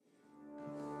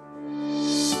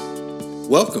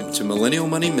Welcome to Millennial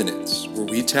Money Minutes, where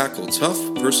we tackle tough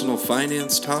personal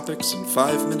finance topics in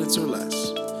 5 minutes or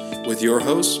less. With your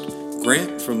host,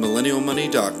 Grant from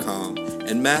MillennialMoney.com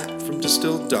and Matt from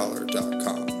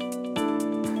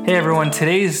DistilledDollar.com. Hey everyone,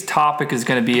 today's topic is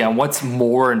going to be on what's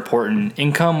more important,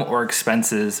 income or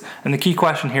expenses. And the key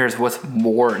question here is what's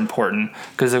more important,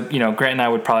 because Grant and I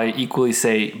would probably equally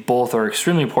say both are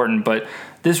extremely important, but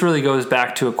this really goes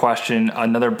back to a question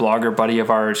another blogger buddy of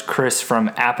ours, Chris from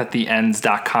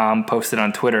apathyends.com, posted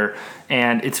on Twitter.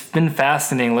 And it's been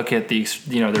fascinating looking at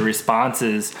the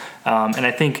responses. And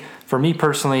I think for me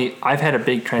personally, I've had a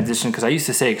big transition because I used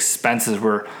to say expenses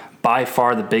were by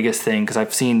far the biggest thing, because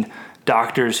I've seen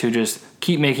doctors who just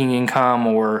keep making income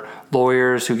or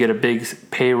lawyers who get a big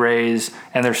pay raise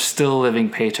and they're still living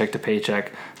paycheck to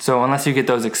paycheck. So unless you get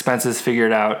those expenses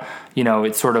figured out,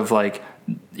 it's sort of like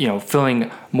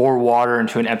filling more water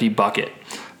into an empty bucket.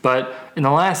 But in the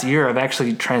last year, I've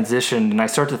actually transitioned, and I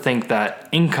start to think that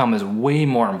income is way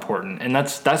more important, and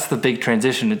that's the big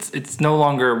transition. It's no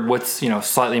longer what's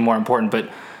slightly more important,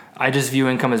 but I just view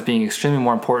income as being extremely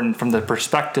more important from the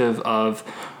perspective of,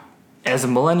 as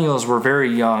millennials, we're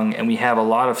very young and we have a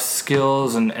lot of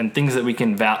skills and things that we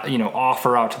can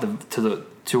offer out to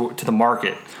the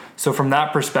market. So from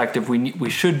that perspective, we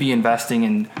should be investing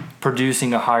in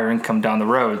producing a higher income down the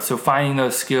road. So finding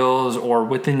those skills, or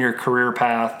within your career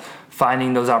path,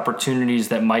 finding those opportunities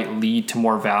that might lead to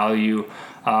more value.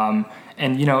 And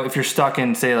if you're stuck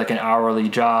in, say, like an hourly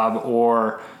job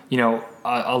or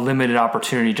a limited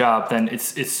opportunity job, then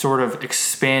it's sort of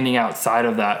expanding outside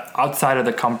of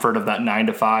the comfort of that 9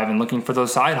 to 5 and looking for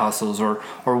those side hustles or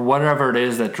whatever it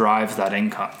is that drives that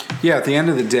income. Yeah, at the end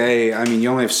of the day, you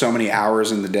only have so many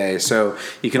hours in the day, so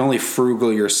you can only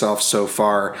frugal yourself so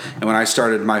far. And when I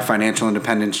started my financial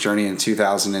independence journey in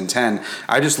 2010,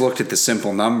 I just looked at the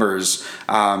simple numbers.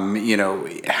 How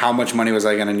much money was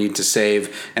I going to need to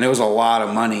save? And it was a lot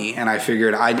of money. And I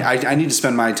figured I need to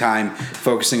spend my time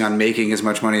focusing on making as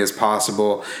much money as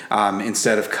possible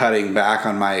instead of cutting back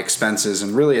on my expenses.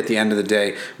 And really, at the end of the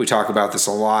day, we talk about this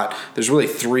a lot. There's really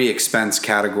 3 expense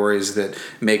categories that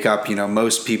make up,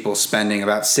 most people spending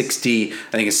about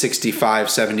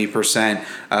 65-70%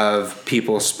 of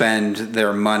people spend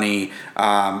their money,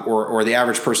 or the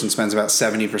average person spends about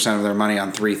 70% of their money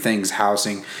on 3 things: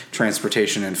 housing,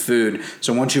 transportation, and food.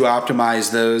 So once you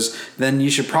optimize those, then you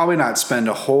should probably not spend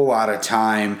a whole lot of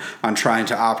time on trying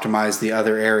to optimize the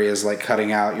other areas, like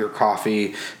cutting out your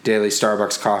coffee, daily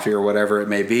Starbucks coffee, or whatever it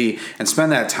may be, and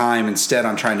spend that time instead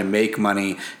on trying to make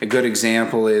money. A good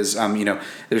example is,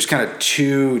 there's kind of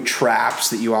 2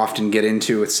 traps that you often get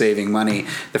into with saving money.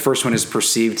 The first one is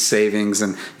perceived savings,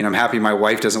 and I'm happy my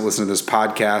wife doesn't listen to this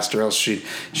podcast, or else she'd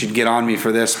get on me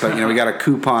for this. But we got a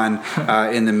coupon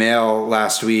in the mail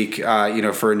last week,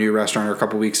 for a new restaurant, or a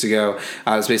couple weeks ago.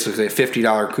 It was basically a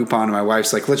 $50 coupon, and my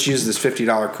wife's like, "Let's use this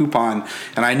 $50 coupon,"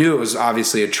 and I knew it was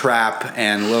obviously a trap,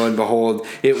 and lo and behold,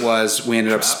 it was. We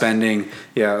ended up spending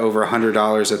over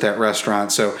 $100 at that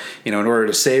restaurant. So in order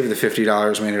to save the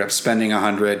 $50, we ended up spending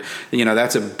 $100.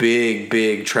 That's a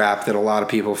big trap that a lot of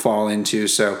people fall into.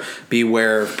 So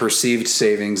beware of perceived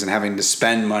savings and having to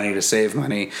spend money to save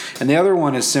money. And the other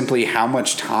one is simply how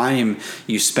much time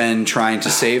you spend trying to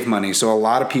save money. So a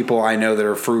lot of people I know that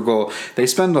are frugal, they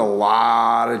spend a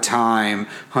lot of time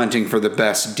hunting for the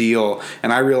best deal.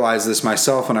 And I realized this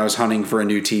myself when I was hunting for a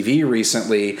new TV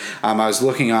recently. I was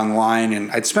looking online,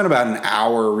 and I'd spent about an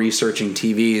hour researching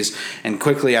TVs, and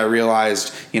quickly I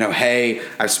realized, hey,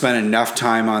 I've spent enough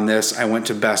time on this. I went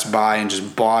to Best Buy and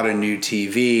just bought a new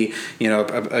TV,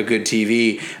 a good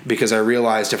TV, because I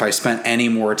realized if I spent any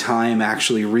more time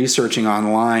actually researching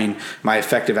online my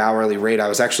effective hourly rate, I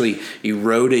was actually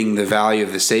eroding the value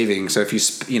of the savings. So if you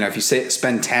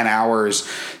spend 10 hours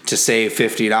to save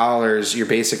 $50, you're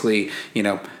basically,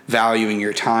 valuing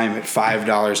your time at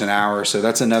 $5 an hour. So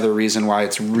that's another reason why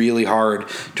it's really hard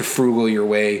to frugal your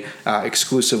way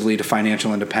exclusively to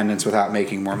financial independence without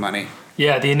making more money.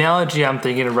 Yeah, the analogy I'm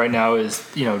thinking of right now is,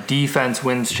 defense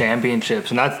wins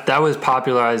championships. And that was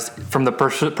popularized from the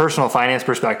personal finance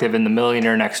perspective in The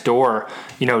Millionaire Next Door,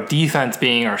 defense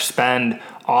being our spend,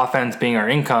 offense being our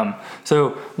income.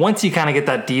 So once you kind of get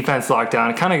that defense locked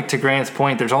down, kind of to Grant's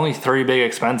point, there's only 3 big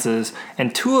expenses,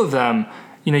 and 2 of them,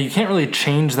 you can't really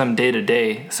change them day to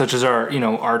day, such as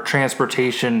our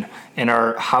transportation and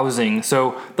our housing.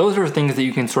 So those are things that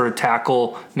you can sort of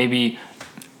tackle maybe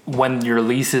when your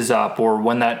lease is up, or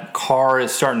when that car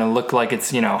is starting to look like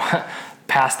it's,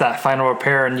 past that final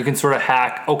repair, and you can sort of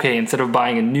hack, okay, instead of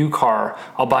buying a new car,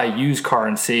 I'll buy a used car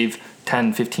and save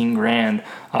 10, 15 grand.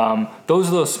 Those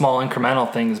are those small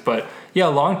incremental things. But yeah,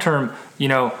 long term,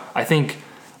 I think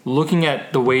looking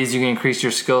at the ways you can increase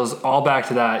your skills, all back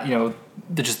to that,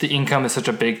 just the income is such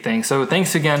a big thing. So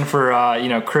thanks again for,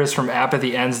 Chris from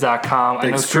apathyends.com.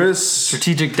 Thanks, Chris.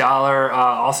 Strategic Dollar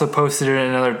also posted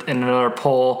it in another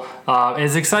poll. And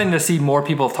it's exciting to see more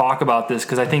people talk about this,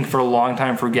 because I think for a long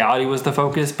time frugality was the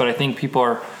focus, but I think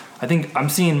I'm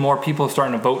seeing more people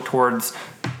starting to vote towards,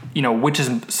 which is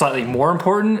slightly more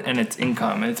important, and it's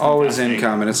income. It's always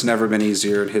income, and it's never been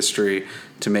easier in history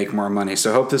to make more money.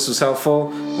 So I hope this was helpful.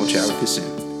 We'll chat with you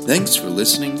soon. Thanks for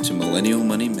listening to Millennial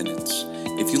Money Minutes.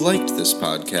 If you liked this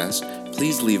podcast,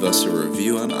 please leave us a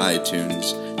review on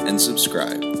iTunes and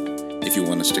subscribe. If you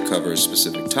want us to cover a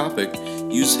specific topic,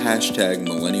 use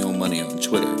 #MillennialMoney on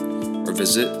Twitter or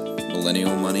visit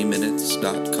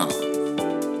millennialmoneyminutes.com.